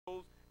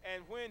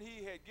And when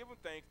he had given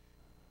thanks,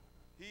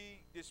 he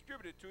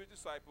distributed to his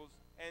disciples,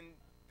 and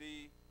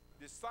the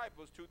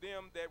disciples to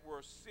them that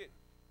were sit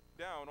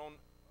down on,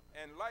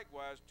 and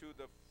likewise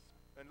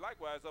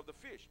of the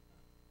fish,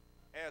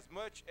 as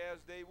much as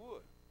they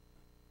would.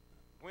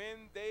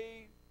 When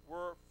they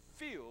were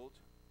filled,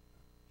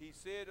 he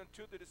said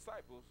unto the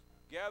disciples,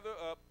 gather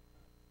up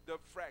the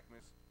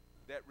fragments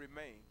that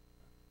remain,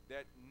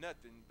 that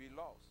nothing be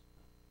lost.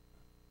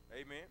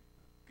 Amen.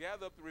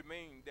 Gather up the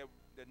remain, that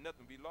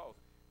nothing be lost.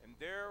 And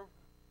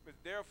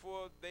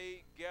therefore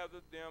they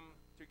gathered them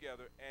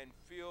together and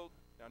filled,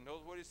 now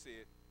notice what it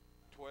said,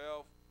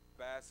 12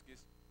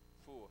 baskets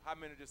full. How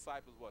many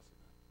disciples was it?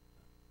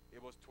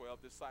 It was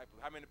 12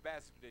 disciples. How many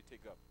baskets did they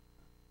take up?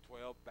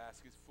 12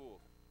 baskets full.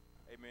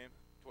 Amen.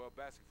 12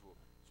 baskets full.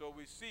 So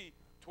we see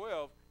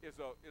 12 is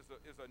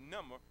a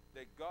number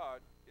that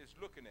God is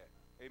looking at.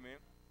 Amen.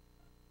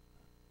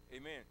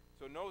 Amen.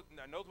 So notice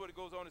what it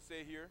goes on to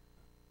say here.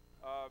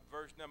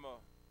 Verse number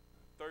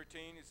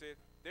 13, it says,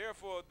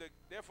 Therefore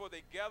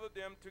they gathered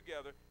them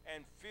together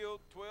and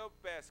filled 12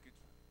 baskets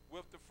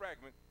with the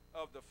fragment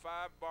of the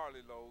 5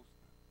 barley loaves,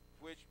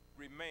 which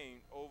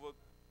remained over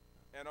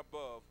and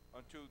above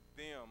unto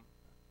them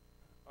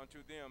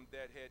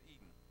that had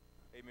eaten.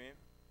 Amen.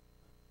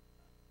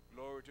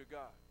 Glory to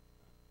God.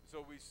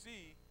 So we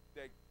see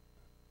that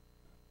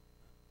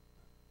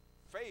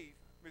faith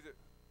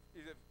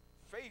is a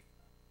faith.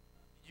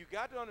 You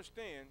got to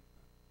understand,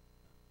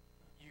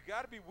 you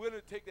got to be willing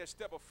to take that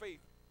step of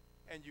faith,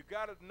 and you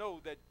got to know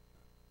that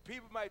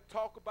people might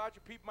talk about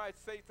you, people might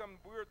say some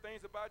weird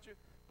things about you,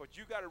 but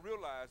you got to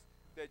realize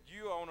that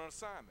you are on an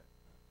assignment.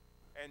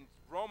 And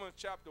Romans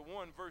chapter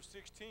 1 verse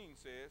 16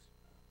 says,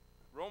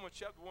 Romans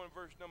chapter 1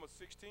 verse number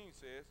 16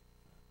 says,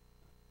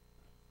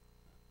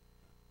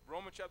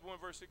 Romans chapter 1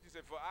 verse 16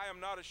 says, For I am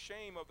not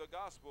ashamed of the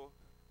gospel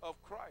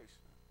of Christ,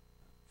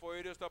 for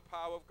it is the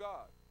power of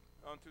God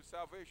unto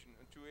salvation,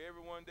 unto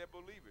everyone that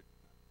believeth,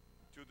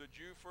 to the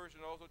Jew first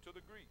and also to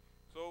the Greek.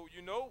 So,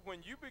 you know, when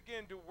you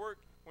begin to work,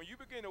 when you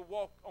begin to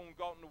walk on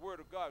God in the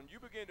word of God, and you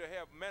begin to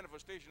have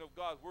manifestation of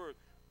God's word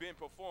being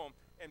performed,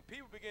 and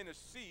people begin to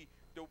see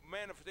the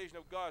manifestation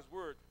of God's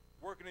word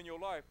working in your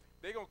life,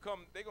 they're gonna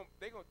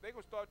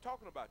start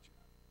talking about you.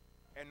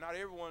 And not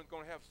everyone's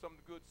gonna have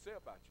something good to say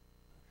about you.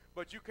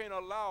 But you can't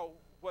allow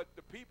what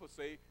the people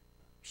say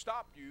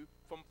stop you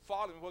from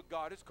following what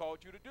God has called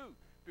you to do.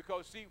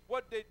 Because, see,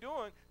 what they're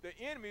doing, the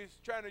enemy is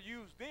trying to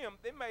use them.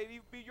 They might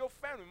even be your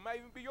family, might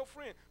even be your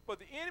friend. But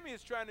the enemy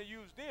is trying to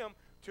use them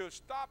to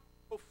stop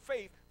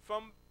faith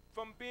from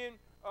being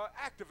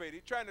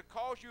activated. Trying to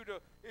cause you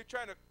to,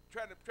 trying to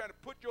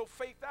put your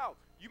faith out.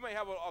 You may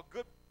have a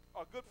good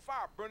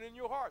fire burning in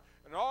your heart,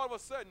 and all of a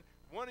sudden,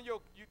 you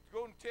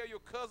go and tell your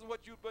cousin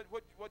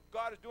what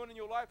God is doing in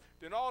your life.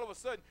 Then all of a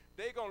sudden,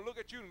 they're gonna look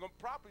at you and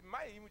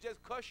might even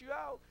just cuss you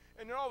out.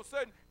 And then all of a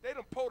sudden, they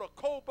done poured a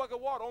cold bucket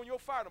of water on your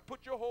fire and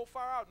put your whole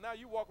fire out. Now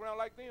you walk around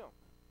like them.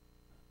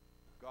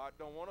 God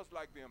don't want us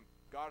like them.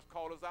 God's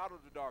called us out of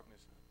the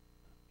darkness.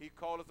 He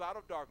called us out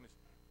of darkness.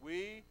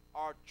 We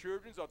are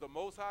children of the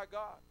Most High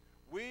God.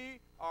 We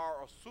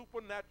are a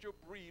supernatural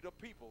breed of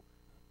people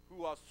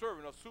who are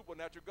serving a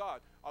supernatural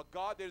God, a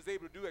God that is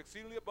able to do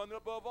exceedingly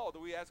abundantly above all that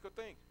we ask or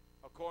think,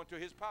 according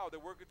to his power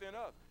that worketh in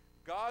us.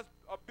 God's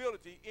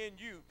ability in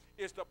you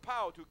is the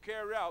power to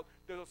carry out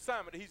the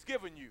assignment that he's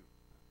given you.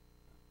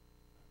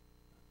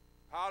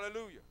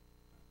 Hallelujah.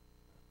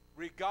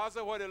 Regardless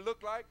of what it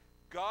looked like,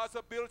 God's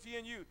ability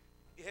in you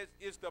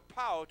is the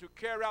power to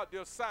carry out the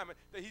assignment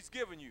that he's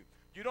given you.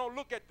 You don't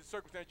look at the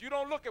circumstance. You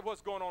don't look at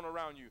what's going on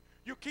around you.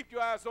 You keep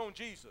your eyes on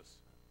Jesus.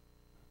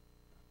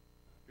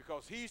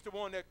 Because he's the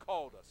one that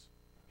called us.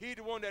 He's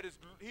the one that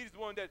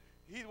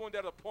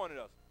appointed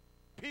us.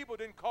 People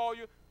didn't call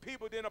you.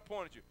 People didn't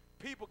appoint you.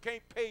 People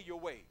can't pay your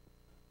way.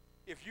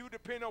 If you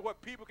depend on what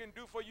people can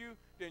do for you,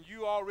 then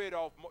you already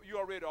off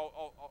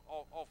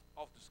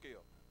the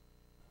scale.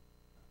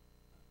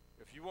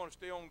 If you want to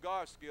stay on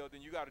God's scale,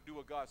 then you got to do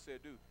what God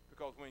said do.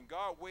 Because when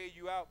God weigh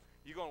you out,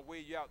 He's gonna weigh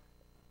you out.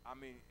 I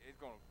mean, it's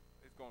gonna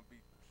be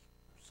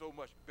so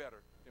much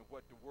better than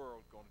what the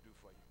world's gonna do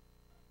for you.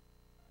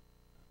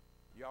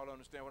 Y'all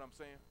understand what I'm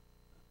saying?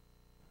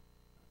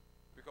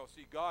 Because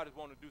see, God is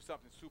wanting to do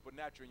something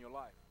supernatural in your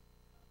life.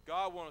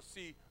 God wants to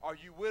see, are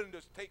you willing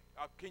to take?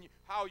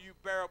 How you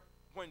bear up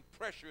when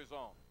pressure is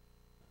on?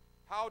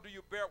 How do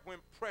you bear up when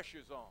pressure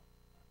is on?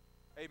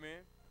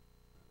 Amen.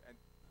 And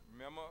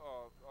remember,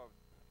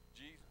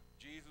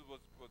 Jesus was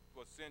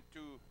sent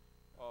to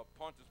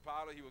Pontius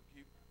Pilate. He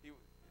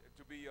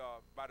to be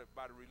by the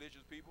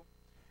religious people,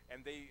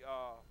 and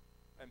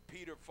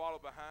Peter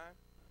followed behind,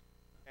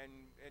 and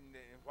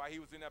while he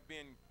was in there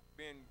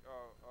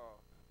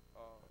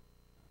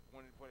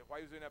while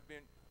he was in there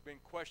being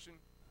questioned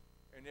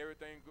and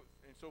everything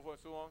and so forth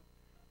and so on,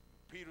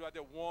 Peter was out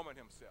there warming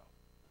himself,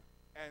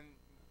 and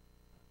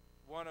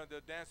one of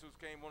the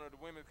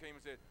women came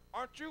and said,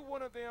 "Aren't you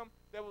one of them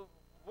that was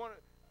one?"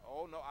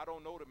 Oh no, I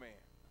don't know the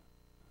man.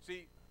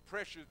 See,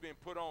 pressure is being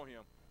put on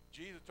him.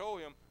 Jesus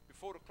told him,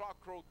 before the clock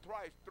crowed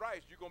thrice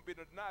you're going to be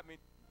denied me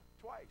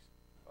twice.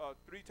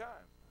 3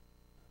 times.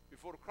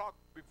 Before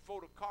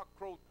the cock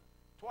crowed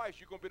twice,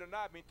 you're going to be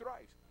denied me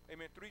thrice.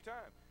 Amen. 3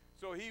 times.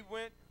 So he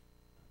went,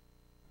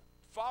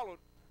 followed,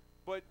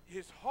 but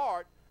his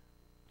heart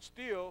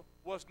still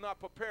was not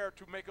prepared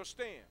to make a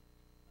stand,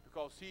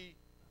 because he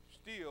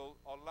still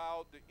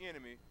allowed the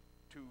enemy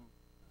to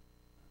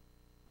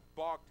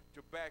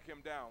back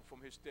him down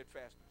from his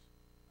steadfastness.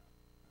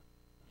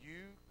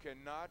 You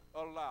cannot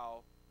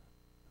allow,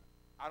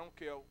 I don't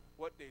care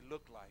what they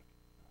look like,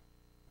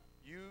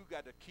 you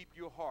got to keep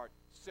your heart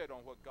set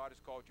on what God has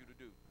called you to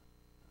do.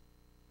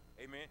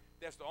 Amen.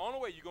 That's the only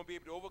way you're going to be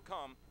able to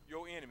overcome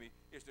your enemy,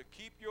 is to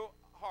keep your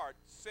heart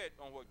set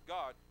on what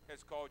God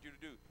has called you to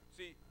do.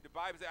 See, the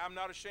Bible says, I'm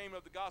not ashamed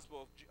of the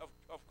gospel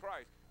of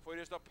Christ, for it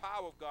is the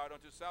power of God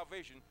unto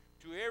salvation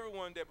to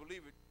everyone that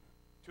believeth,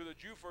 to the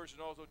Jew first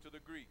and also to the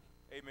Greek.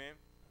 Amen.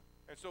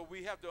 And so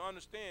we have to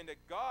understand that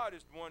God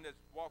is the one that's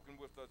walking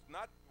with us,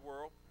 not the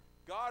world.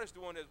 God is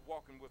the one that's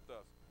walking with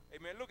us.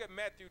 Amen. Look at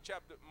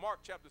Mark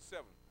chapter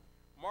 7.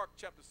 Mark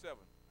chapter 7.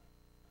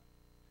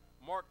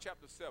 Mark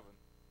chapter 7.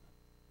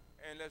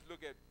 And let's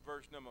look at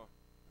verse number.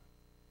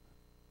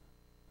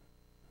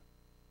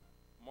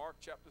 Mark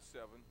chapter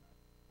 7.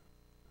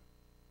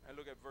 And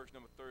look at verse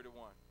number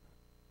 31.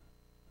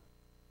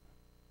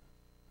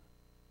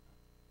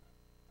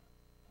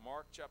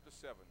 Mark chapter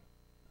 7,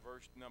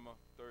 verse number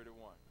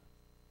 31.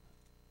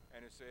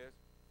 And it says,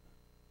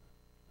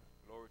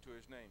 glory to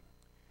his name.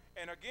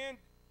 And again,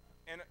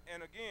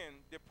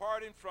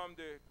 departing from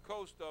the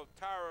coast of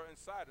Tyre and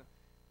Sidon,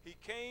 he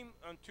came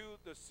unto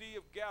the Sea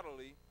of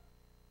Galilee,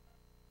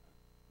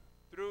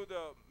 through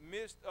the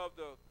midst of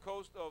the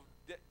coast of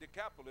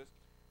Decapolis,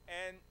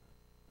 and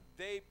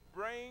they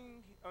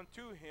bring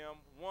unto him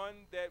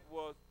one that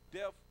was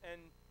deaf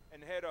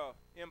and had a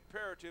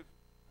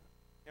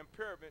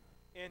impairment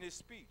in his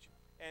speech.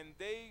 And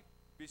they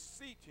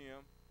beseech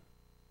him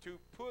to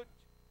put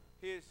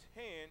his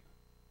hand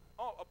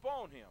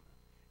upon him.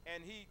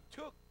 And he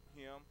took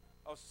him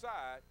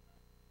aside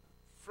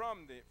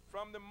from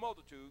the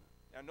multitude.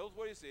 And notice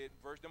what he said,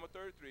 verse number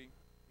 33.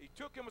 He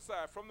took him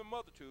aside from the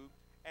multitude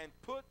and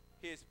put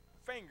his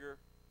finger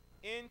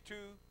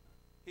into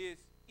his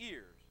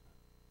ears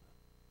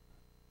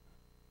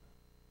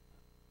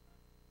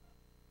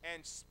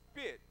and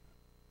spit.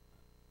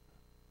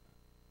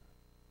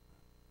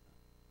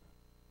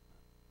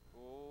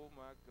 Oh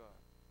my God.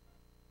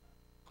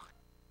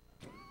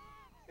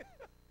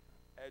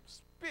 And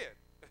spit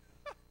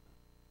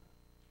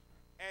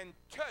and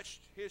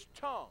touched his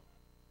tongue.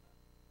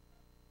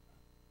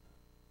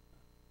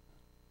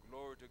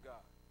 Glory to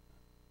God.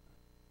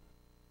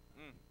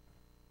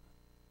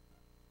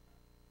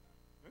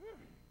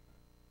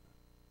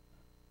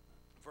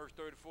 Verse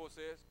 34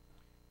 says,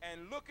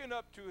 and looking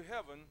up to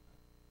heaven,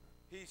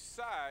 he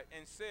sighed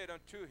and said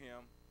unto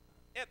him,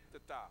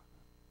 Ephphatha,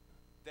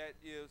 that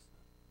is,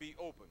 be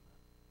open.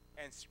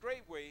 And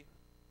straightway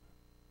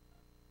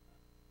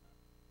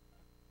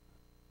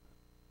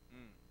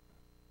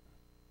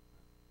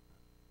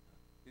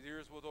his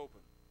ears was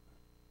open.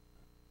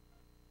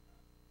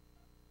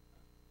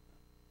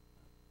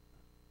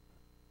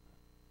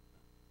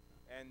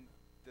 And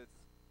the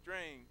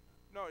string,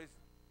 no, it's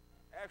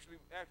actually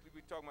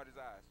we're talking about his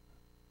eyes.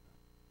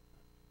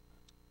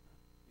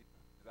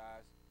 His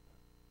eyes.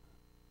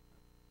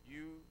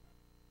 You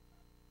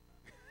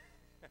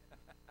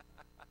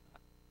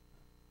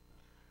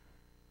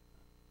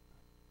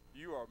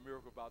you are a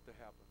miracle about to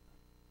happen.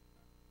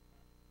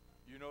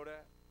 You know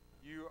that?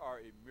 You are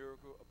a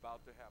miracle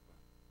about to happen.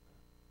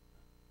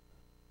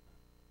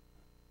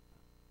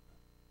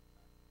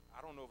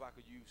 I don't know if I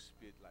could use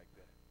spit like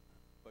that.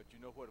 But you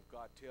know what? If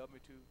God tell me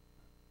to,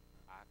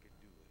 I could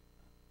do it.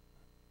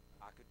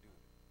 I could do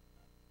it.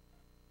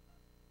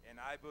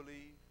 And I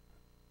believe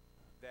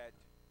that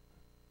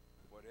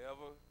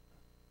whatever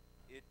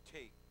it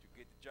takes to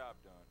get the job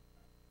done,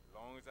 as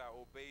long as I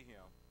obey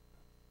him,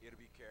 it'll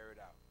be carried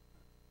out.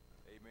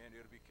 Amen.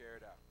 It'll be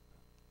carried out.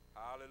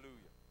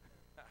 Hallelujah.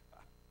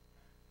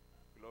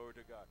 Glory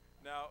to God.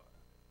 Now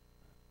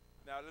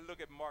let's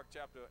look at Mark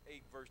chapter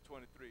 8, verse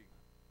 23.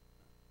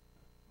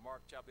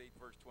 Mark chapter 8,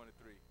 verse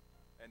 23.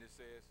 And it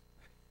says,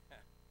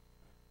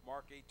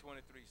 Mark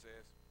 8:23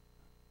 says,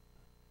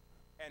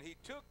 and he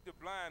took the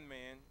blind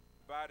man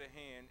by the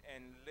hand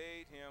and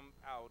laid him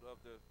out of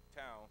the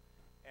town.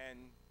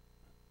 And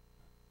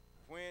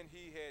when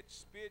he had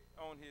spit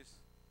on his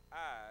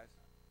eyes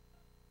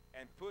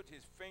and put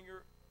his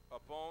finger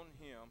upon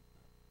him,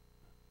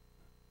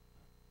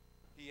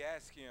 he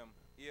asked him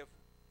if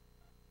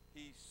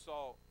he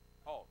saw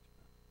aught.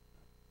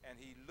 And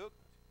he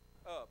looked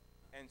up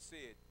and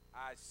said,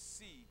 I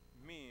see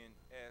men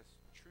as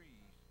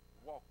trees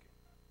walking.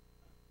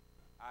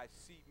 I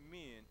see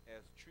men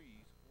as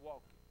trees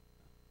walking.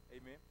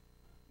 Amen.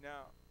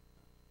 Now,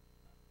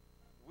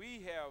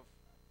 we have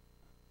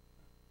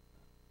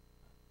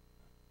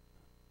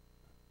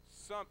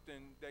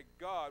something that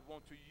God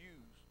wants to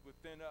use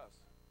within us.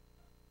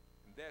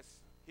 And that's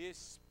his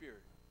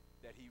spirit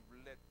that he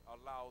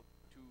allowed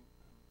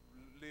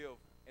to live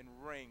and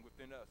reign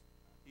within us.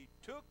 He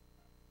took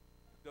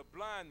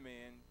blind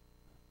man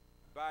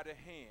by the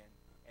hand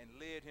and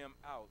led him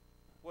out.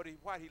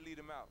 Why'd he lead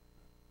him out?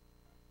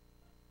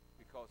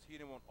 Because he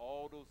didn't want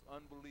all those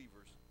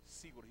unbelievers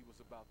see what he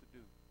was about to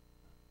do.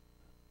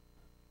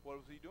 What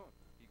was he doing?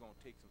 He's going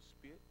to take some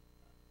spit.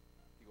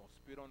 He's going to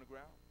spit on the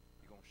ground.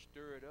 He's going to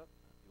stir it up.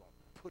 He's going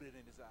to put it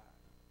in his eye.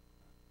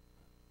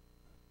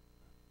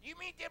 You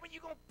mean that when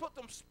you're going to put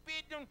them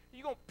spit in,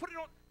 you're going to put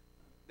it on?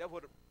 That's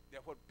what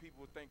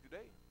people would think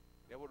today.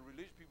 That's what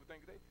religious people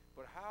think today.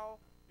 But how,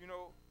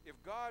 if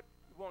God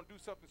want to do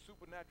something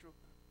supernatural,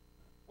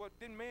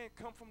 didn't man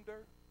come from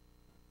dirt?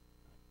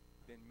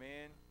 Then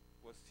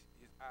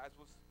his eyes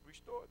was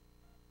restored.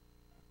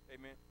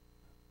 Amen.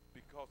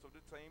 Because of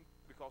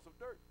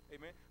dirt.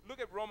 Amen. Look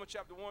at Romans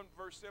chapter 1,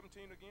 verse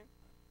 17 again.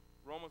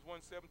 Romans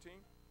 1:17.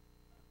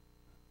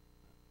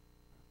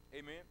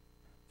 Amen.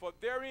 For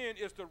therein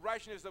is the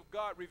righteousness of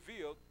God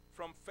revealed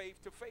from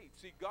faith to faith.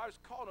 See, God is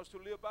calling us to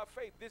live by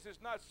faith. This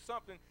is not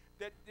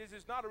this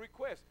is not a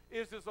request.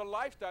 This is a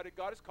lifestyle that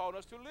God is calling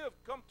us to live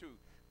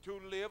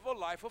a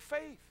life of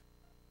faith.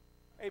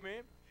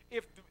 Amen.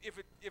 If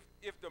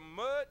the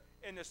mud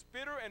and the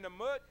spitter and the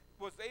mud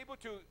was able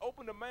to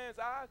open the man's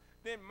eyes,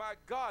 then my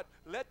God,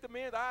 let the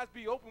man's eyes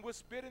be open with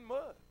spit and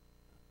mud.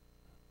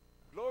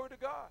 Glory to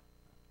God.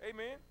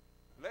 Amen.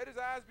 Let his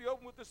eyes be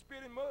open with the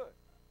spit and mud.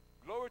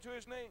 Glory to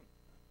his name.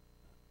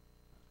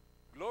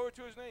 Glory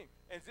to his name.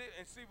 And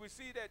see, we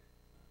see that,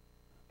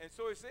 and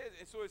so it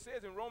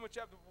says in Romans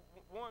chapter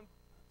 1,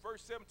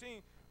 verse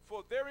 17,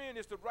 for therein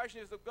is the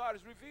righteousness of God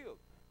is revealed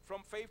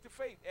from faith to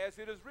faith, as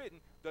it is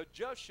written, the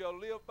just shall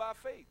live by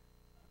faith.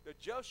 The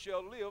just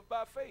shall live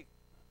by faith.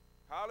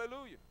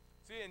 Hallelujah.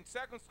 See, in 2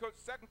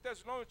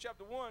 Thessalonians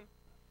chapter 1,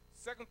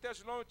 2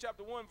 Thessalonians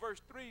chapter 1,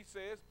 verse 3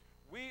 says,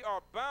 we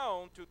are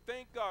bound to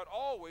thank God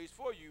always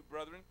for you,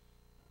 brethren,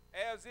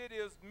 as it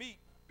is meet,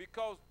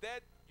 because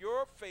that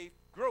your faith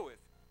groweth.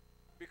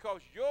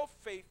 Because your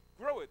faith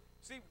groweth.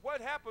 See,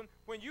 what happened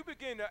when you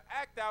begin to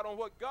act out on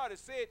what God has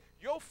said,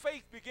 your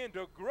faith begin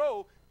to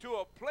grow to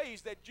a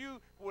place that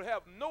you will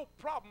have no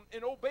problem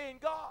in obeying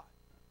God.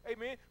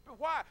 Amen. But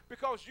why?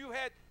 Because you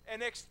had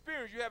an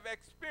experience. You have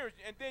experience,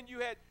 and then you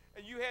had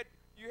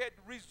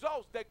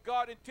results that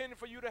God intended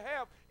for you to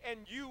have,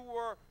 and you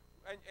were.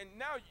 And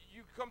now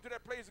you come to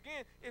that place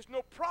again, it's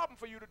no problem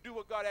for you to do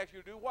what God asked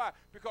you to do. Why?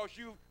 Because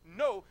you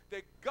know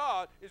that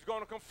God is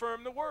going to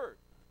confirm the word.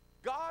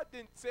 God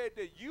didn't say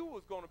that you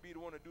was going to be the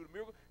one to do the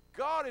miracle.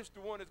 God is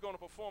the one that's going to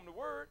perform the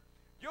word.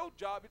 Your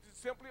job is to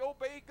simply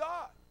obey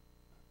God.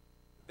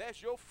 That's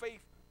your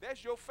faith.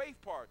 That's your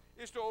faith part,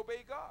 is to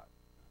obey God.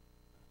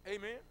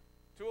 Amen.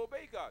 To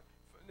obey God.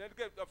 Now look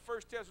at 2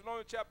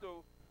 Thessalonians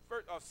chapter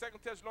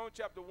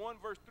 1,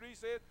 verse 3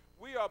 says,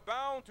 we are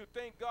bound to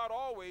thank God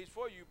always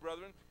for you,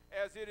 brethren,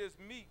 as it is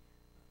meet,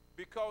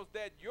 because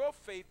that your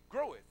faith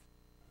groweth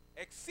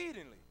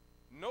exceedingly.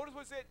 Notice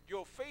what it said,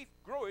 your faith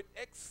groweth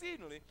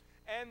exceedingly,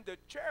 and the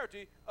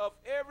charity of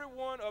every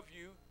one of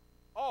you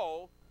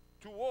all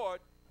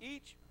toward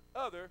each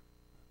other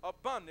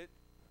aboundeth.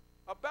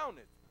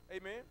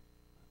 Amen.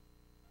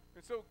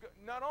 And so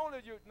not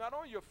only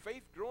your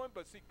faith growing,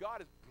 but see,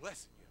 God is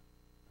blessing you.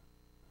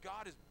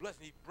 God is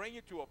blessing. He bring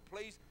you to a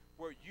place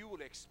where you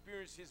will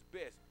experience his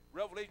best.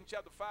 Revelation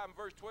chapter 5 and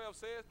verse 12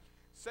 says,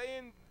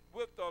 saying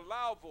with a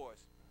loud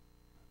voice,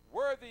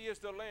 worthy is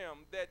the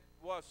Lamb that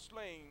was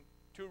slain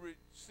to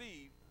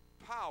receive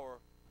power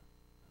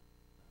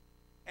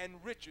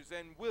and riches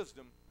and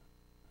wisdom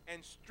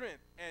and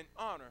strength and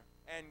honor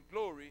and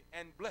glory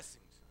and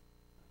blessings.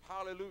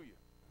 Hallelujah.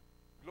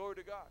 Glory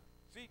to God.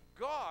 See,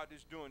 God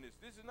is doing this.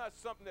 This is not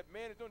something that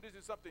man is doing. This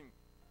is something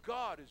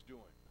God is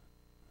doing.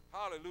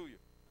 Hallelujah.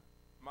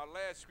 My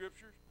last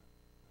scripture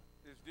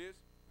is this.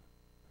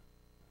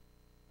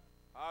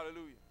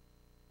 Hallelujah.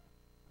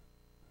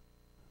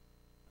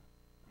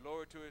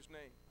 Glory to his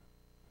name.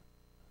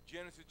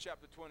 Genesis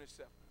chapter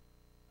 27.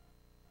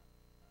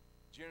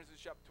 Genesis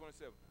chapter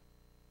 27.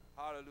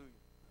 Hallelujah.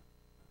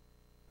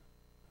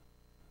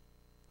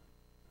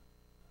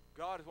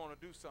 God is going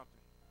to do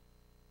something.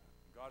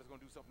 God is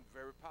going to do something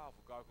very powerful.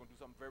 God is going to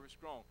do something very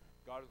strong.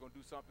 God is going to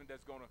do something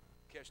that's going to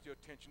catch the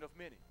attention of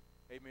many.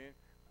 Amen.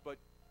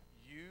 But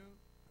you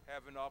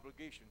have an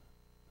obligation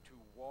to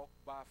walk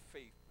by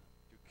faith,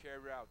 to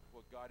carry out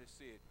what God has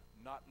said,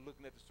 not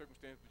looking at the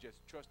circumstances, but just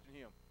trusting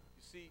him.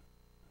 You see,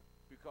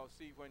 because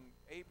see, when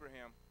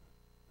Abraham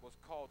was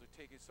called to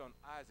take his son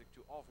Isaac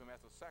to offer him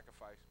as a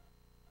sacrifice,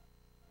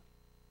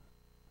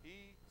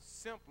 he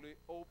simply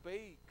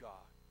obeyed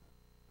God.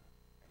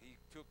 He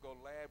took a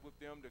lad with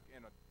them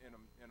in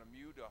a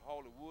mule to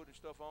haul the wood and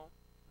stuff on,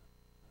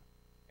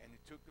 and he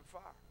took the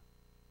fire,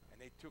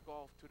 and they took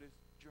off to this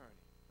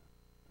journey,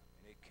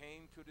 and they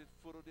came to the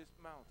foot of this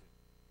mountain,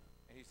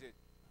 and he said,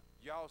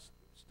 y'all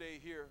stay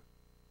here,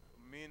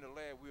 me and the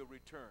lad will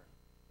return.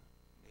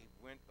 And they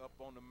went up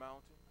on the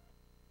mountain,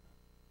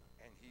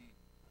 and he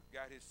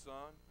got his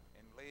son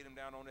and laid him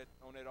down on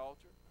that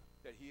altar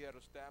that he had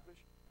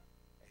established,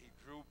 and he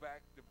drew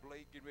back the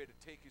blade, getting ready to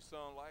take his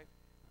son's life.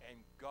 And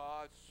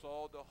God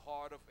saw the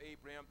heart of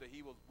Abraham, that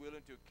he was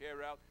willing to carry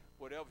out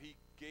whatever he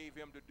gave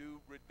him to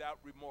do without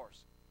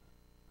remorse.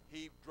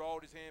 He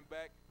drawed his hand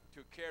back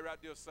to carry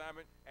out the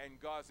assignment, and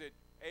God said,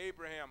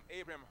 Abraham,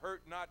 Abraham,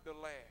 hurt not the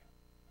lad.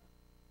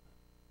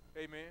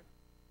 Amen.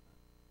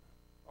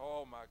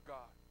 Oh my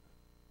God.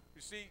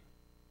 You see,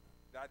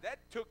 now that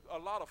took a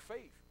lot of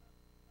faith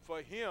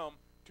for him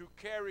to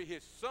carry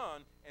his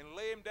son and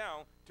lay him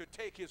down to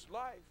take his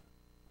life.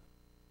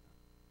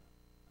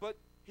 But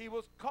he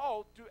was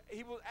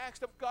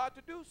asked of God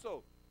to do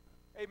so.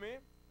 Amen.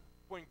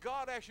 When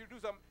God asks you to do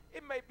something,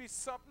 it may be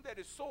something that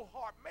is so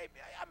hard.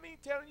 Maybe,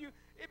 telling you,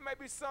 it may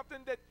be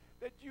something that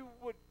you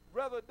would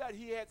rather that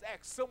he has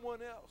asked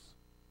someone else.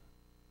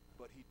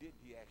 But he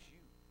didn't. He asked you.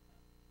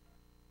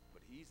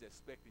 But he's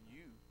expecting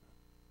you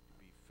to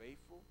be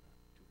faithful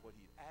to what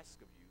he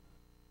asks of you,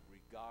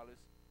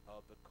 regardless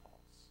of the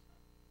cost.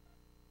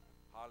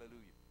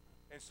 Hallelujah.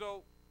 And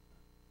so,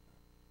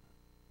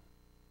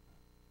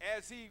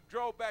 as he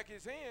drove back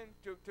his hand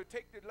to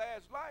take the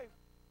lad's life,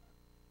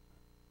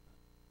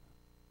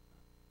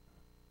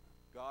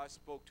 God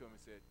spoke to him and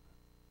said,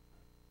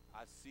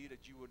 I see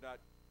that you will not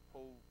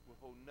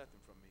withhold nothing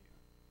from me.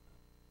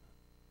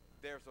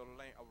 There's a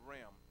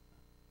ram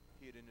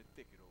hid in the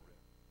thicket over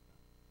there.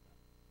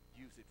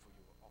 Use it for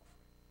your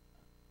offering.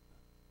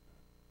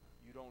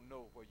 You don't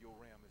know where your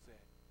ram is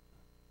at,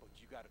 but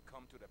you got to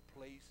come to the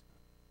place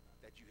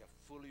that you have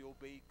fully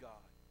obeyed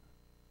God.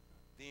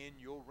 Then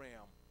your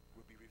ram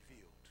will be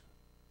revealed.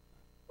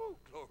 Oh,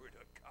 glory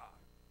to God.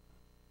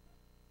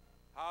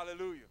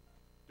 Hallelujah.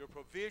 The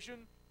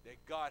provision that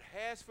God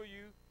has for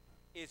you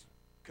is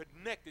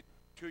connected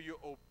to your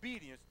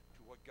obedience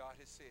to what God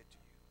has said to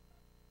you.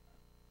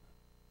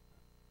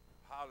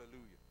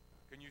 Hallelujah.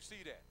 Can you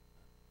see that?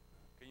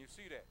 Can you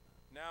see that?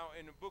 Now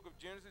in the book of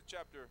Genesis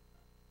chapter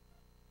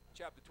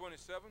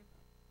 27,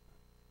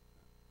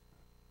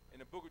 in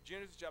the book of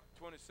Genesis chapter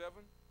 27,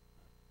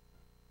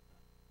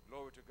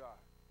 glory to God.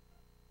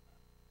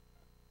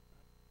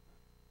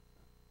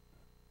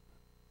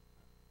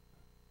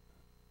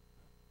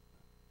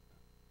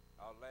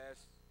 Our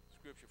last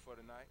scripture for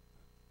tonight.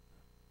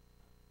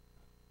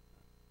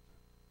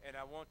 And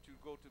I want to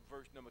go to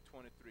verse number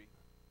 23.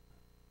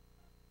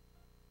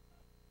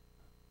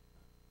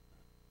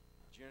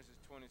 Genesis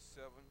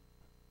 27,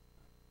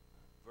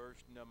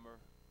 verse number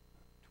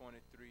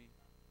 23.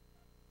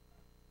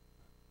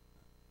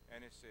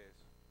 And it says,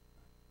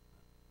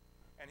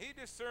 and he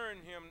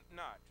discerned him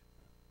not,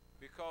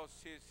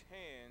 because his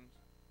hands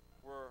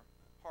were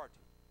hearty,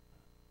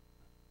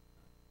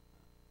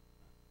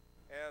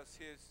 as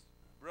his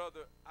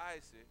brother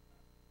Isaac.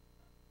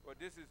 Well,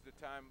 this is the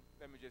time.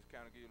 Let me just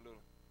kind of give you a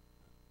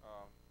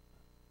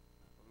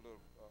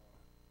little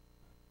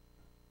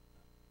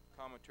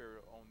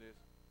commentary on this.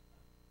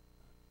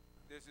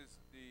 This is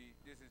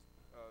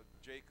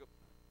Jacob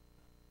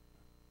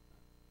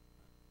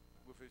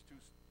with his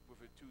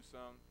two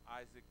sons,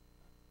 Isaac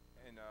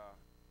and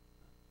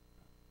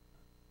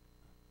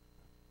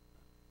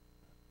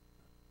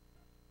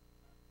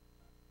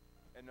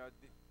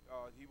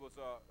he was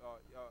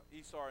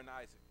Esau and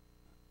Isaac.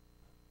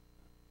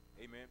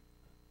 Amen.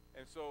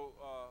 And so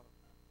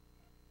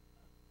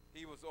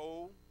he was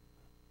old,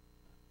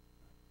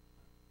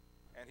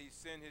 and he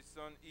sent his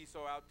son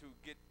Esau out to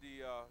get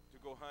to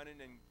go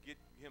hunting and get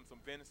him some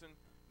venison.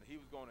 And he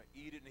was going to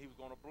eat it, and he was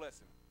going to bless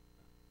him.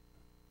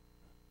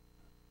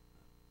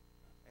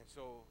 And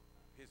so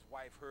his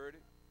wife heard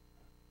it,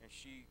 and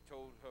she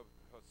told her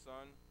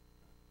son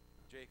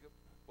Jacob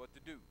what to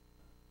do.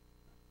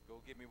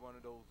 Go get me one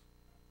of those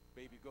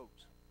baby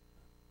goats,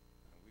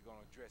 and we're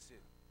going to dress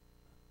it.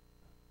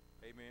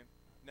 Amen.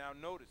 Now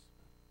notice,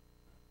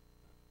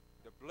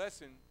 the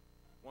blessing,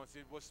 once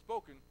it was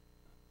spoken,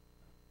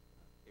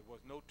 it was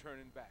no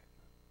turning back.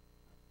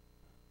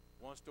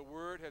 Once the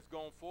word has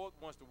gone forth,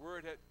 once the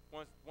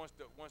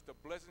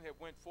blessing had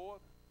went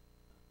forth,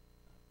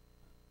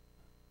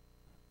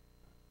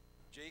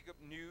 Jacob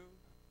knew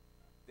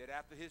that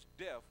after his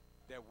death,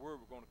 that word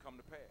was going to come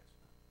to pass.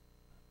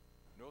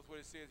 Notice what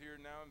it says here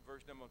now in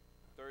verse number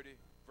 30,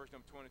 verse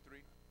number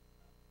 23.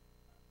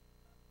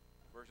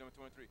 Verse number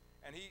 23.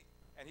 And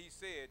he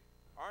said,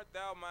 art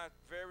thou my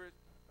very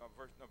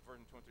verse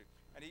 23.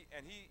 And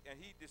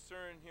he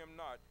discerned him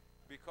not,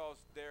 because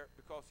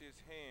his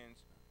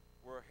hands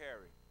were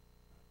hairy.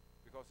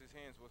 Because his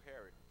hands were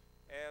hairy,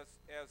 as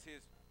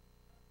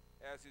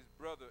his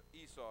brother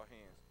Esau's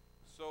hands.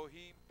 So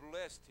he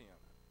blessed him,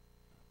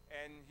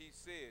 and he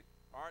said,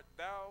 art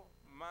thou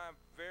my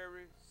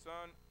very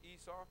son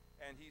Esau?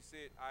 And he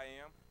said, I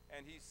am.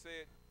 And he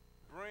said,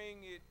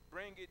 bring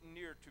it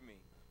near to me,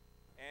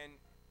 and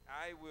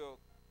I will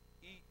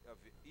eat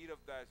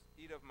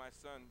of my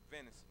son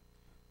venison,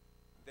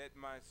 that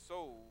my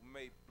soul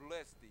may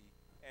bless thee.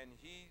 And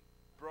he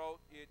brought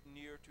it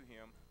near to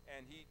him,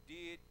 and he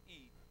did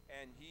eat,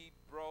 and he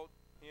brought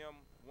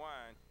him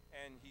wine,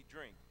 and he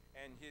drank.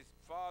 And his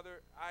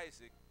father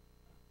Isaac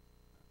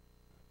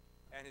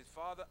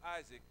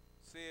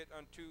said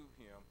unto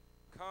him,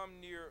 come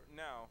near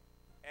now,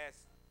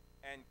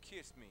 and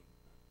kiss me,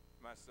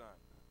 my son.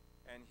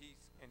 And he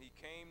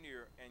came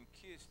near and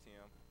kissed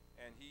him,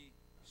 and he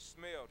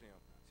smelled him.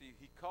 See,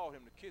 he called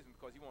him to kiss him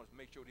because he wanted to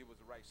make sure he was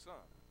the right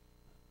son.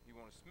 He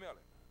wanted to smell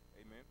him.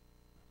 Amen.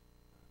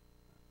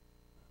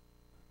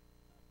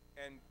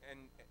 And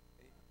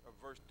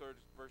verse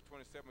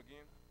 27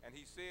 again. And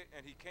he said,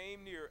 and he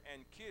came near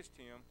and kissed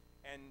him,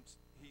 and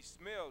he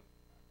smelled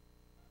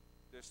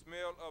the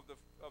smell of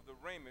the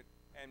raiment,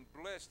 and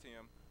blessed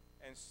him,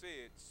 and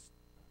said,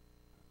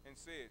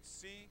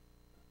 see,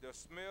 the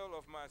smell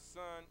of my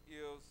son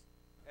is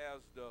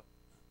as the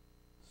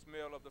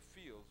smell of the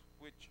fields,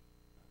 which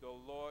the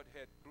Lord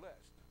had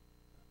blessed.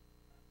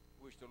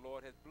 Which the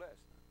Lord has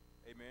blessed.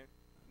 Amen.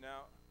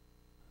 Now,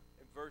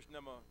 in verse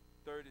number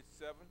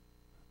 37,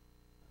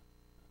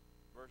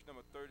 verse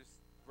number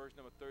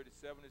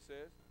 37, it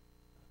says,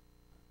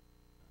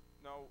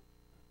 now,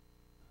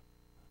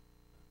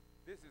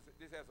 this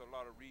has a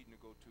lot of reading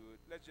to go to it.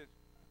 Let's just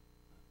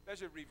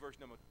read verse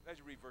number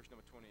 28.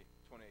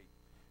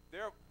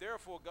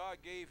 Therefore God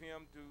gave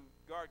him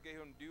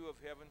dew of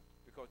heaven,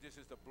 because this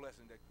is the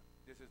blessing that's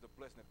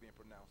being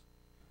pronounced.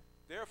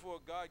 Therefore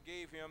God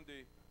gave him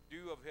the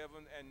dew of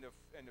heaven and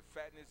the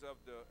fatness of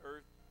the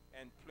earth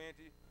and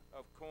plenty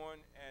of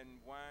corn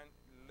and wine.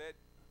 Let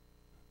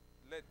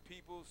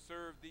people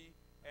serve thee,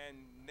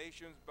 and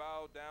nations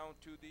bow down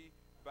to thee.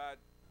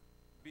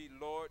 Be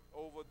Lord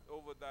over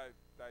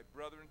thy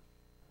brethren,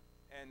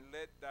 and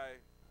let thy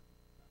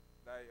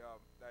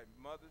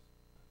mother's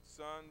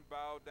son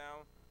bow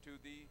down to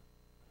thee.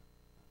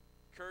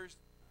 Cursed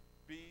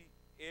be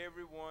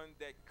everyone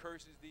that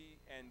curses thee,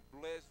 and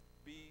blessed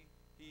be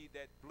he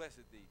that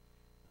blesseth thee.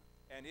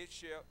 And it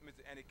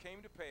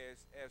came to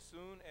pass, as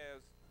soon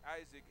as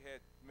Isaac had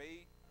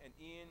made an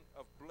end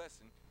of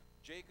blessing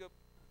Jacob,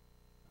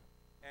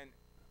 and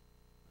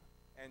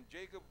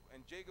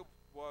Jacob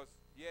was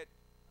yet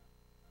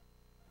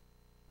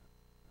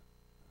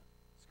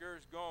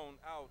scourge gone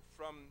out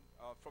from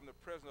the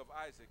presence of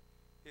Isaac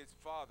his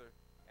father,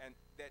 and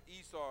that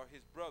Esau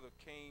his brother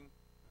came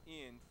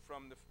in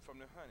from the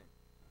hunting,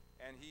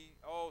 and he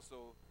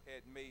also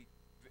had made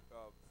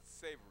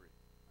savory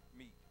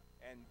meat,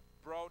 and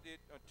brought it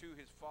unto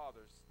his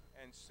fathers,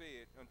 and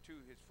said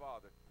unto his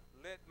father,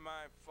 let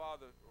my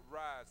father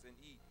rise and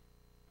eat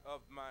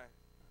of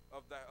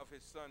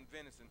his son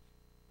venison,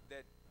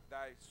 that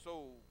thy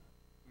soul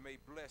may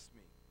bless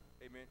me.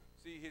 Amen.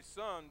 See, his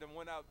son then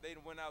went out. He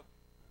went out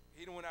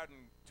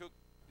and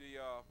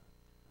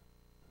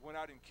went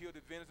out and killed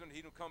the venison.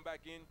 He didn't come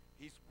back in.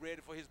 He's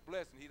ready for his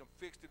blessing. He done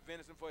fixed the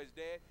venison for his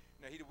dad.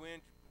 Now he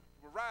went,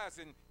 rise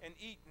and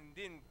eat, and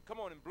then come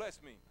on and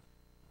bless me.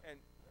 And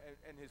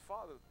his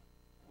father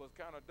was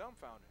kind of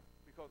dumbfounded,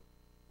 because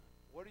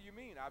what do you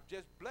mean? I've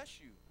just blessed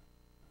you.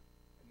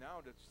 And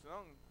now the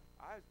son,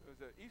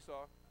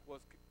 Esau,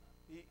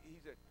 he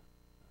said,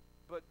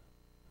 but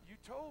you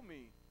told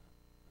me,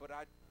 but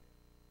I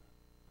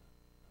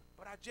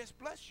just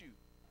blessed you.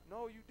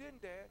 No, you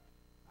didn't, Dad.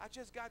 I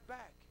just got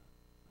back.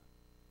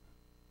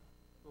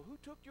 Well, who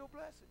took your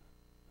blessing?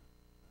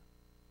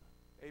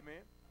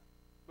 Amen.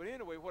 But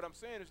anyway, what I'm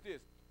saying is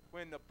this.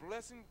 When the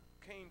blessing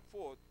came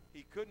forth,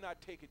 he could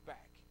not take it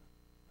back.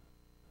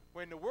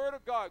 When the word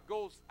of God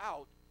goes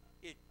out,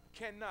 it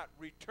cannot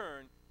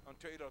return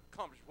until it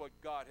accomplishes what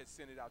God has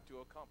sent it out to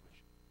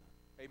accomplish.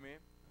 Amen.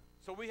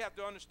 So we have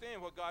to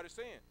understand what God is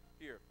saying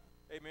here.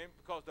 Amen.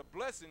 Because the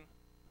blessing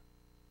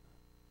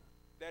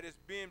that is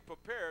being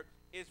prepared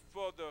is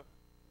for the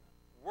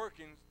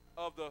workings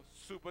of the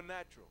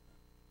supernatural.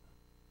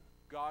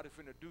 God is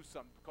going to do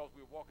something, because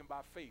we're walking by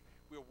faith.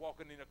 We're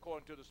walking in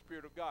according to the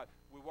Spirit of God.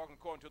 We're walking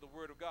according to the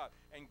Word of God.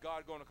 And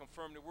God going to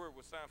confirm the Word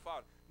with sign and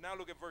follow. Now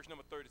look at verse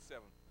number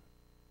 37.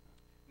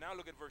 Now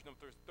look at verse number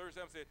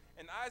 37 said,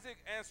 and Isaac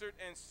answered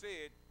and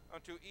said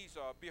unto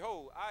Esau,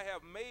 behold, I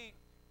have made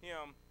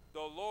him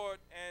the Lord,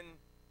 and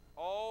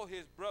all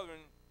his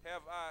brethren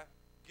have I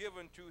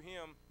given to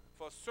him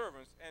for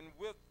servants, and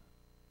with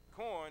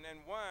corn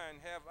and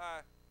wine have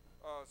I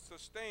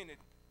sustained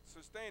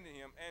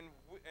him,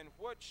 and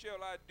what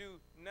shall I do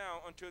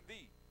now unto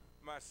thee,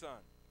 my son?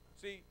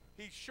 See,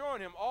 he's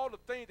showing him all the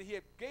things that he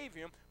had gave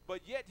him,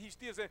 but yet he's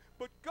still saying,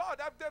 but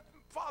God,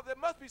 Father, there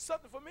must be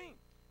something for me.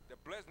 The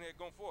blessing had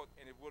gone forth,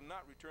 and it will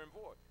not return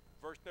void.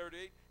 Verse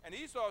 38, and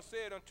Esau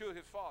said unto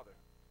his father,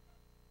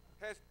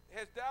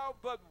 Hast thou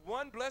but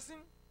one blessing?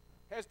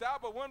 Hast thou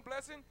but one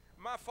blessing,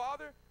 my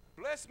father?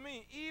 Bless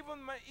me,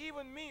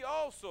 even me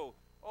also,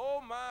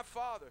 O my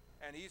father.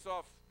 And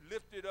Esau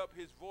lifted up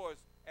his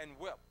voice and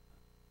wept.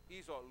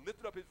 Esau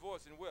lifted up his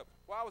voice and wept.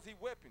 Why was he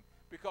weeping?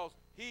 Because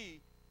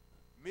he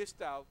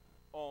missed out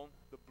on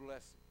the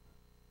blessing.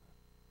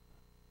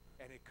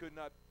 And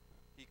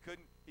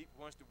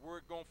once the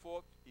word gone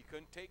forth, he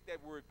couldn't take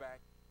that word back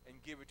and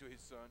give it to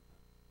his son.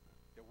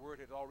 The word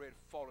had already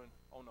fallen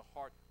on the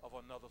heart of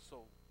another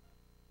soul.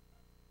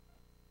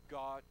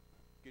 God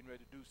getting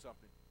ready to do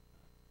something.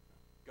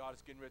 God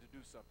is getting ready to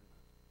do something.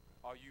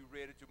 Are you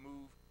ready to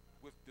move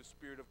with the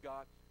Spirit of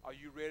God? Are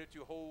you ready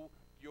to hold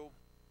your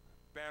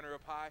banner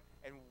up high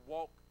and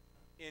walk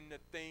in the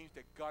things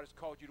that God has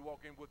called you to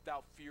walk in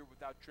without fear,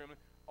 without trembling,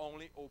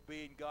 only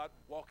obeying God,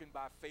 walking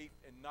by faith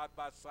and not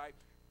by sight,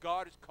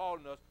 God is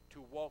calling us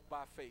to walk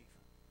by faith.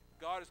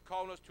 God is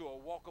calling us to a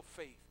walk of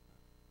faith.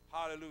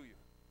 Hallelujah.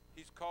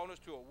 He's calling us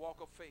to a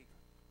walk of faith.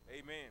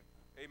 Amen.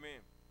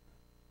 Amen.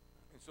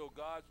 And so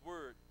God's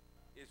word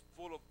is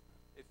full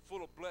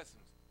of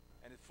blessings,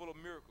 and it's full of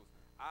miracles.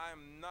 I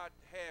am not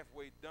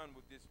halfway done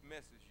with this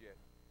message yet.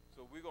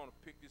 So we're going to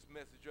pick this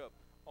message up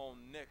on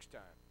next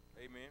time.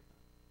 Amen.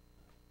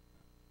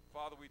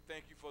 Father, we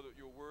thank you for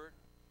your word.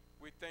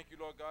 We thank you,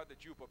 Lord God,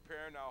 that you're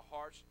preparing our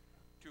hearts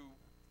to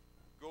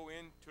go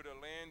into the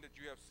land that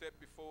you have set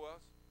before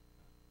us.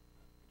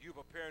 You're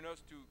preparing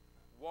us to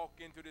walk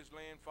into this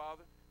land,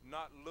 Father,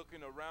 not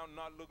looking around,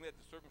 not looking at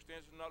the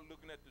circumstances, not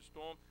looking at the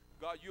storm.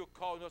 God, you're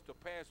calling us to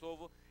pass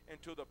over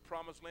into the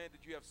promised land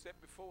that you have set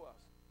before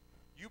us.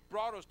 You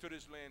brought us to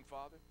this land,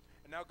 Father.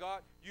 And now,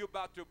 God, you're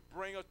about to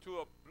bring us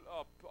to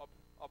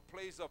a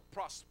place of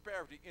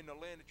prosperity in the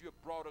land that you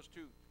have brought us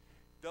to.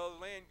 The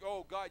land,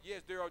 oh God,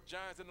 yes, there are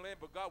giants in the land,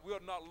 but God, we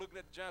are not looking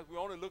at the giants. We're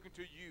only looking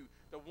to you,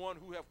 the one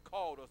who have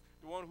called us,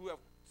 the one who have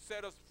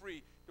set us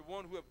free, the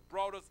one who have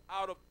brought us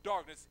out of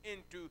darkness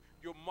into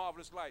your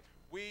marvelous light.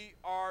 We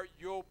are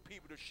your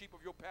people, the sheep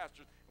of your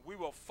pastures, and we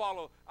will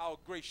follow our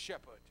great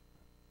shepherd.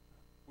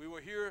 We will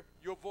hear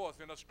your voice,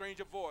 and a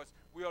stranger voice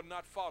we will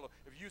not follow.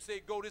 If you say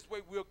go this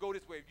way, we'll go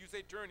this way. If you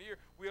say turn here,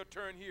 we'll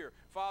turn here.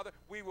 Father,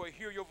 we will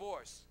hear your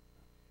voice,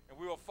 and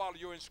we will follow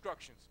your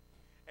instructions.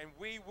 And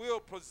we will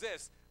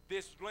possess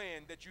this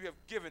land that you have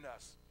given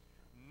us.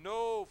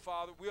 No,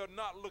 Father, we will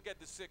not look at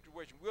the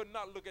situation. We will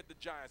not look at the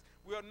giants.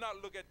 We will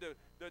not look at the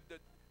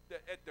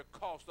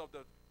cost of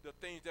the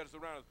things that is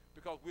around us,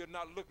 because we are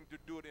not looking to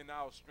do it in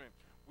our strength.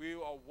 We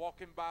are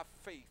walking by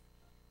faith.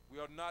 We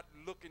are not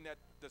looking at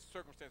the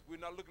circumstance.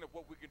 We're not looking at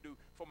what we can do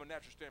from a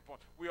natural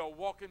standpoint. We are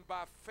walking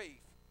by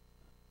faith,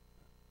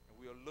 and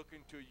we are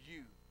looking to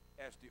you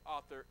as the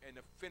author and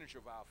the finisher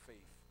of our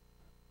faith.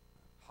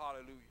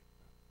 Hallelujah.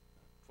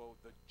 For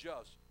the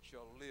just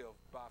shall live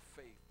by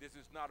faith. This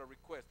is not a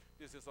request.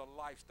 This is a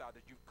lifestyle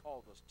that you've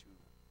called us to.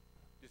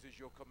 This is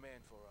your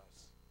command for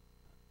us.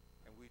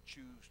 And we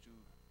choose to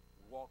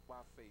walk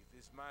by faith.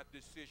 It's my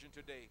decision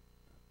today.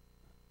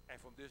 And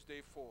from this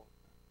day forth,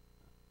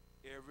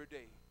 every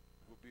day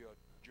will be a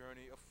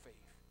journey of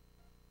faith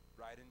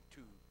right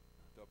into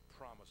the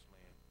promised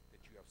land that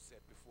you have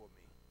set before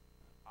me.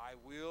 I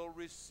will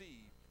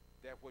receive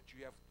that what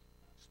you have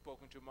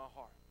spoken to my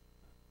heart.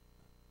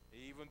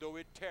 Even though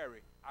it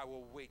tarry, I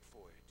will wait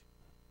for it.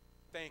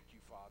 Thank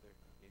you, Father,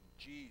 in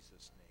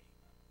Jesus' name.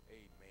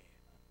 Amen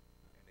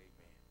and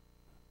amen.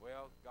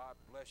 Well, God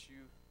bless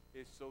you.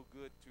 It's so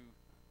good to,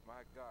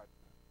 my God,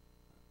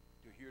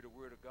 to hear the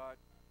word of God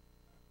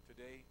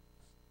today.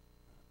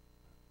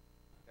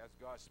 As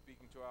God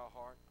speaking to our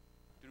heart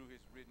through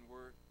his written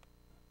word.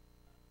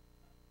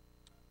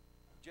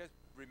 Just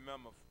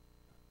remember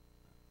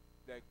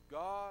that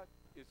God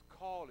is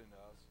calling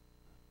us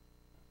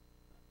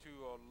to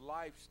a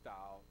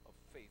lifestyle of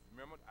faith.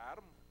 Remember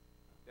Adam?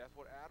 That's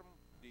what Adam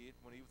did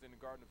when he was in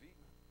the Garden of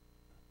Eden.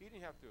 He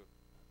didn't have to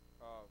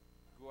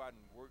go out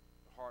and work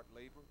hard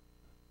labor.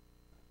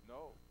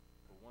 No.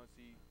 But once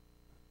he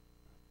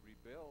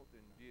rebelled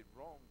and did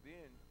wrong,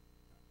 then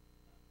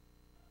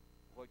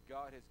what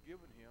God has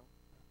given him,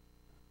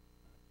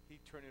 he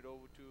turned it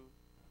over to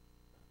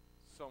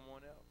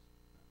someone else,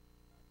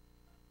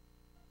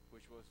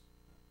 which was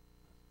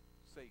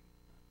Satan,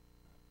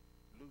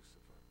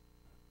 Lucifer.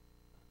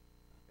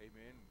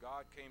 Amen.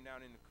 God came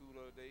down in the cool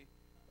of the day.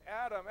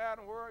 Adam,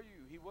 Adam, where are you?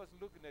 He wasn't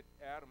looking at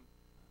Adam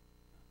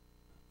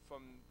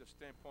from the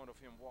standpoint of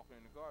him walking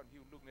in the garden.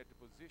 He was looking at the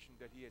position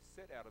that he had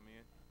set Adam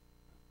in.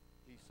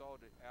 He saw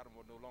that Adam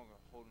was no longer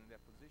holding that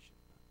position.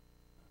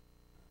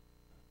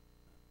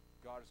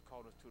 God has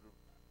called us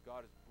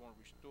God is going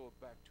to restore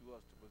back to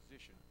us the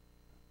position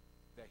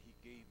that he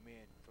gave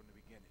man from the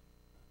beginning.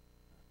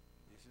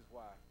 This is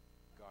why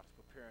God is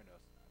preparing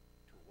us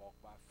to walk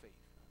by faith,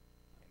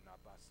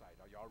 not by sight.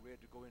 Are y'all ready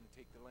to go in and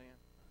take the land?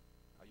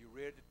 Are you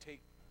ready to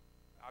take,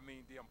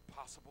 the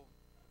impossible?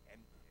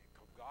 And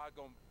God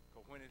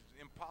cause when it's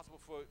impossible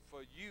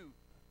for you,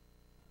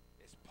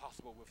 it's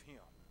possible with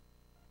him.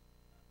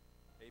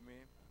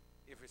 Amen.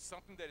 If it's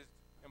something that is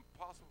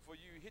impossible for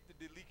you, hit the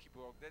delete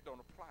keyboard. That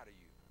don't apply to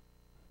you.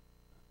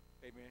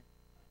 Amen.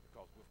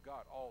 Because with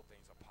God, all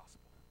things are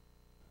possible.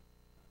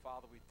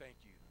 Father, we thank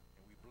you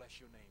and we bless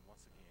your name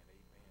once again.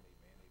 Amen,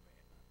 amen,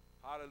 amen.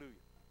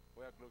 Hallelujah.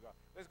 Well, glory God.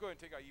 Let's go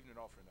ahead and take our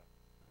evening offering now.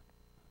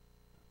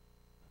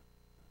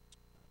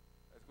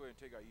 Let's go ahead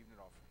and take our evening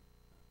offering.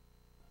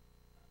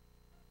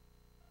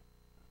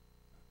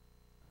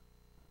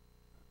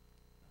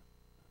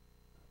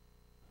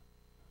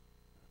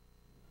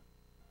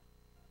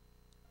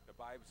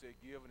 The Bible says,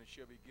 give and it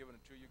shall be given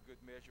unto you,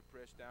 good measure,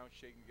 pressed down,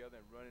 shaken together,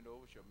 and running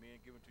over, shall men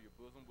give into your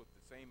bosom. With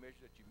the same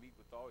measure that you meet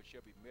withal, it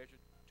shall be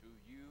measured to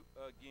you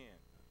again.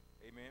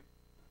 Amen.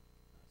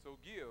 So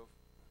give.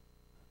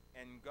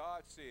 And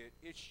God said,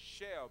 it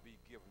shall be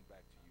given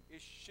back to you.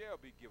 It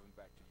shall be given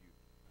back to you.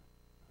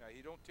 Now,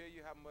 he don't tell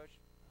you how much,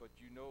 but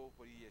you know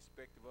what he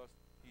expects of us.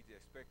 He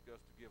expects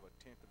us to give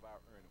 1/10 of our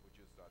earning, which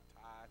is our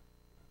tithe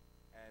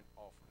and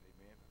offering.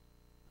 Amen.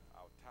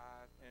 our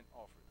tithe and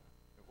offering.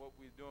 And what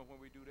we're doing when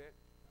we do that,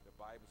 the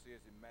Bible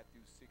says in Matthew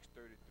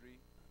 6:33,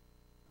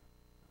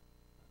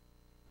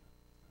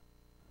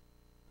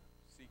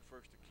 seek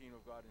first the kingdom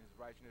of God and his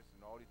righteousness,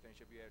 and all these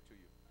things shall be added to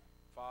you.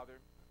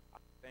 Father,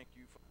 I thank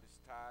you for this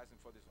tithes and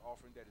for this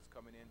offering that is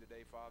coming in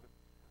today, Father.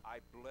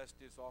 I bless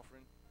this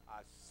offering.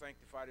 I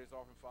sanctify this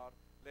offering, Father.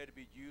 Let it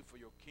be used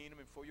for your kingdom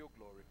and for your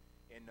glory.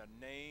 In the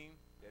name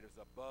that is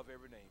above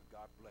every name,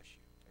 God bless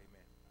you.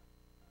 Amen.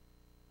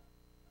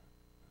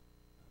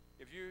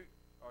 If you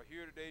are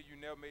here today, you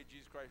never made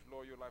Jesus Christ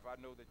Lord of your life, I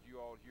know that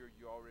you all here,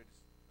 you all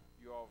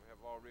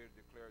have already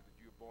declared that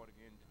you're born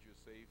again, that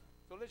you're saved.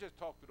 So let's just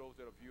talk to those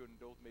that are viewing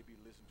and those maybe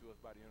listening to us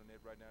by the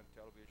internet right now and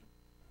television.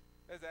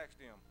 Let's ask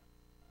them,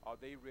 are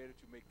they ready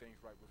to make things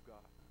right with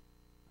God?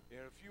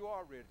 And if you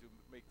are ready to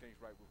make things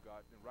right with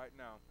God, then right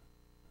now,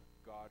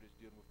 God is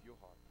dealing with your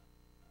heart.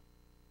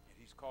 And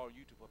he's calling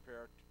you to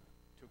prepare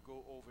to go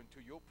over into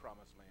your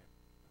promised land,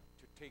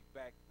 to take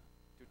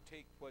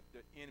what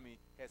the enemy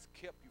has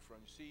kept you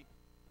from. You see,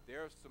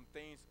 there are some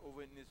things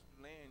over in this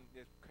land,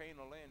 this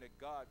Canaan land, that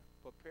God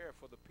prepared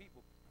for the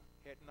people.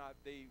 Had not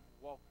they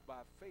walked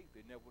by faith,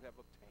 they never would have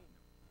obtained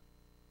them.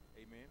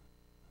 Amen.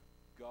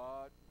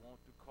 God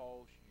wants to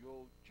cause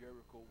your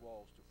Jericho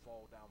walls to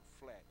fall down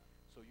flat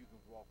so you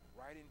can walk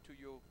right into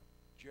your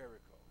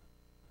Jericho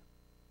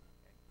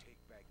and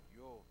take back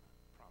your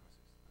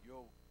promises,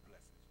 your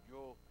blessings,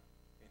 your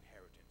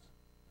inheritance.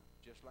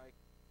 Just like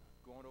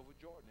going over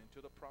Jordan into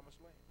the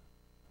promised land.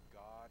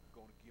 God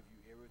going to give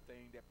you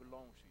everything that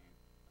belongs to you,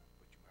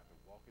 but you have to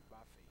walk it by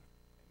faith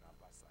and not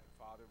by sight.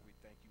 Father, we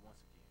thank you once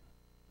again.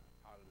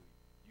 Hallelujah.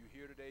 You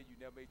here today, you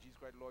never made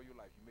Jesus Christ Lord of your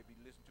life. You may be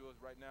listening to us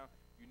right now.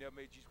 You never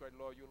made Jesus Christ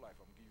Lord of your life.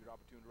 I'm going to give you the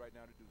opportunity right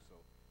now to do so.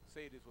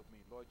 Say this with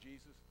me. Lord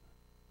Jesus,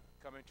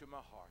 come into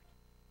my heart.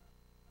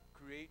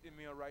 Create in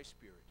me a right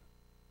spirit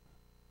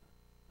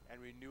and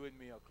renew in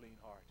me a clean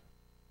heart.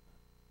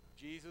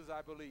 Jesus,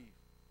 I believe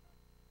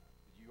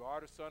that you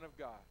are the Son of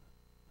God.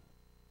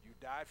 You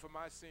died for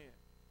my sin.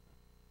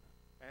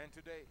 And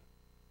today,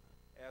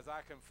 as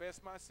I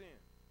confess my sin,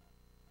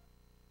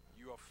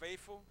 you are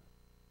faithful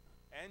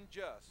and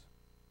just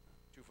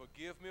to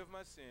forgive me of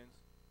my sins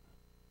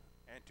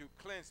and to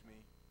cleanse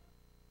me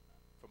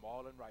from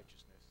all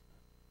unrighteousness.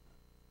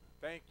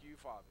 Thank you,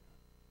 Father,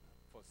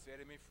 for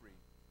setting me free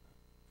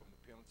from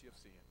the penalty of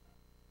sin.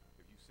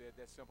 If you said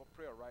that simple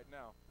prayer right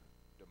now,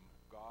 the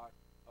God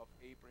of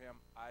Abraham,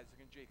 Isaac,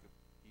 and Jacob,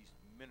 he's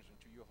ministering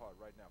to your heart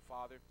right now.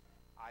 Father,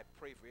 I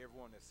pray for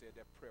everyone that said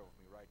that prayer with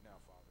me right now,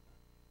 Father.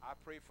 I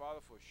pray, Father,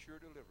 for sure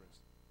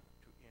deliverance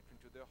to enter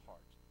into their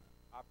hearts.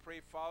 I pray,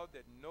 Father,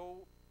 that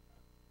no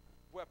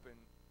weapon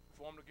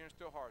formed against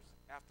their hearts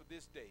after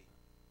this day,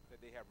 that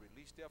they have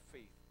released their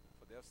faith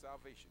for their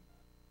salvation.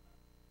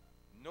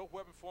 No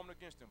weapon formed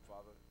against them,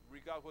 Father.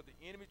 Regardless what the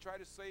enemy try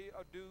to say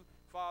or do,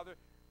 Father,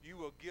 you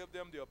will give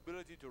them the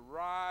ability to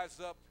rise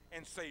up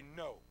and say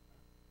no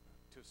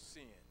to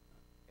sin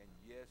and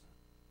yes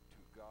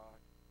to God,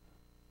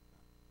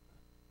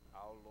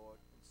 our Lord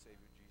and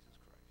Savior Jesus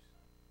Christ.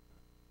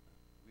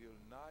 We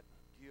will not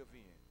give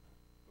in,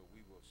 but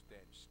we will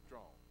stand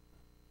strong.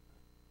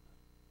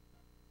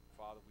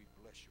 Father, we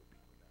bless your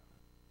people now.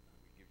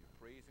 We give you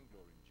praise and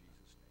glory in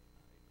Jesus' name.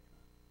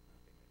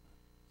 Amen. Amen.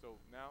 So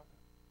now,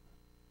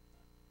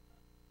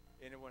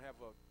 anyone have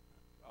a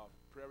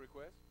prayer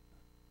request?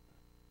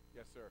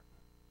 Yes, sir.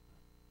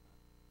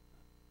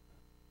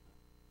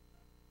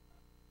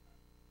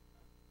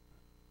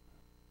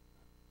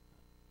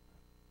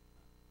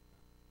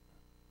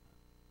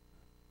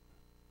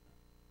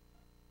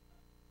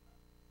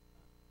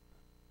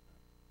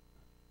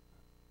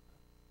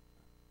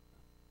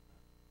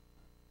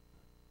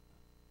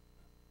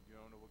 You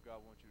don't know what God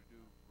wants you to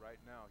do right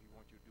now. He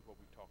wants you to do what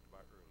we talked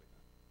about earlier.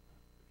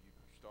 If you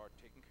start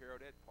taking care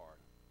of that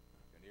part,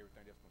 then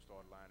everything else going to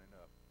start lining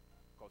up.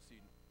 Because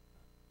see,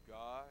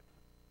 God,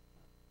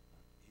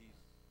 he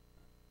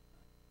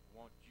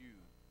wants you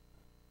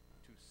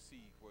to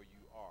see where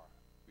you are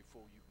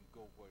before you can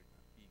go where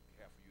he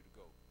has for you to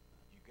go.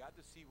 You got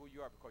to see where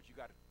you are because you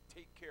got to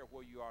take care of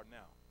where you are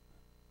now.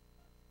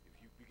 If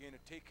you begin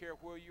to take care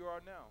of where you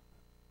are now,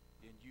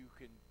 then you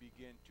can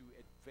begin to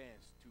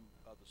advance to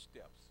other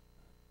steps.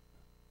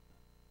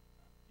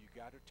 You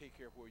got to take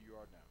care of where you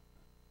are now.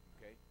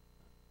 Okay?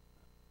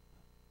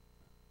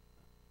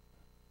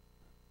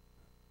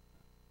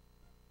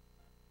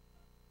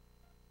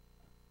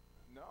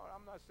 No,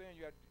 I'm not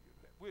saying you have to.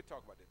 We'll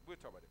talk about that.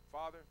 We'll talk about it.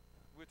 Father,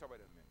 we'll talk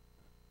about that in a minute.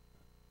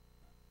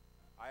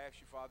 I ask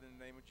you, Father, in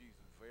the name of Jesus,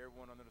 for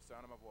everyone under the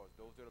sound of my voice,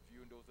 those that are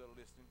viewing, those that are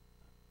listening,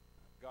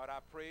 God, I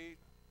pray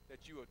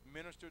that you would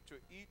minister to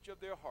each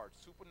of their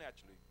hearts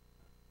supernaturally.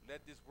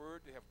 Let this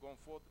word that have gone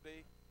forth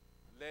today,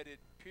 let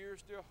it pierce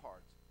their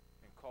hearts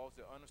and cause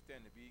their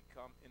understanding to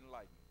become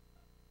enlightened,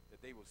 that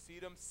they will see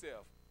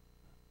themselves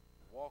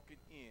walking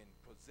in,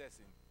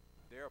 possessing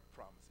their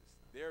promises,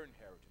 their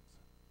inheritance,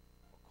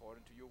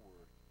 according to your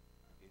word.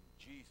 In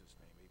Jesus'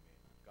 name, amen.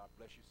 God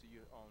bless you. See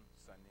you on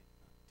Sunday,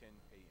 10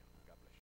 a.m.